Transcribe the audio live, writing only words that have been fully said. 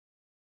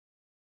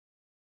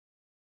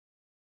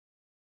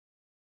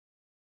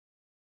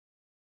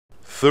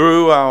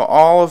Throughout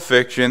all of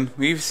fiction,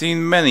 we've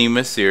seen many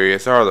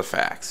mysterious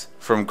artifacts,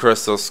 from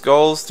crystal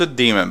skulls to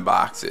demon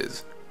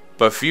boxes,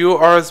 but few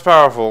are as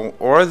powerful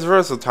or as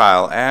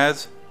versatile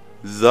as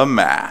the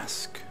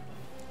mask.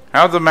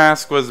 How the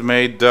mask was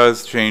made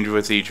does change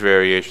with each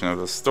variation of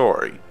the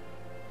story.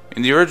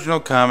 In the original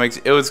comics,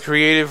 it was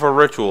created for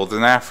rituals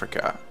in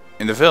Africa.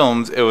 In the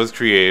films, it was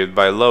created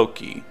by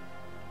Loki.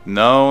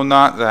 No,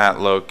 not that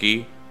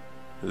Loki.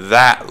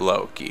 That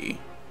Loki.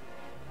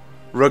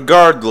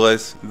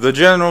 Regardless, the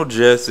general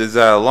gist is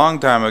that a long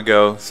time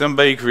ago,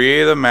 somebody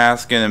created a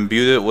mask and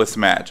imbued it with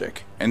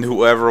magic, and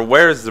whoever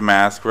wears the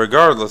mask,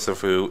 regardless of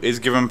who, is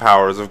given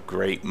powers of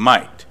great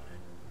might.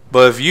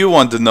 But if you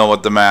want to know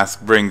what the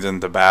mask brings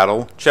into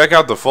battle, check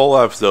out the full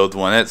episode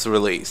when it's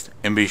released,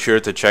 and be sure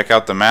to check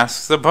out the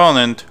mask's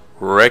opponent,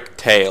 Rick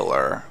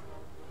Taylor.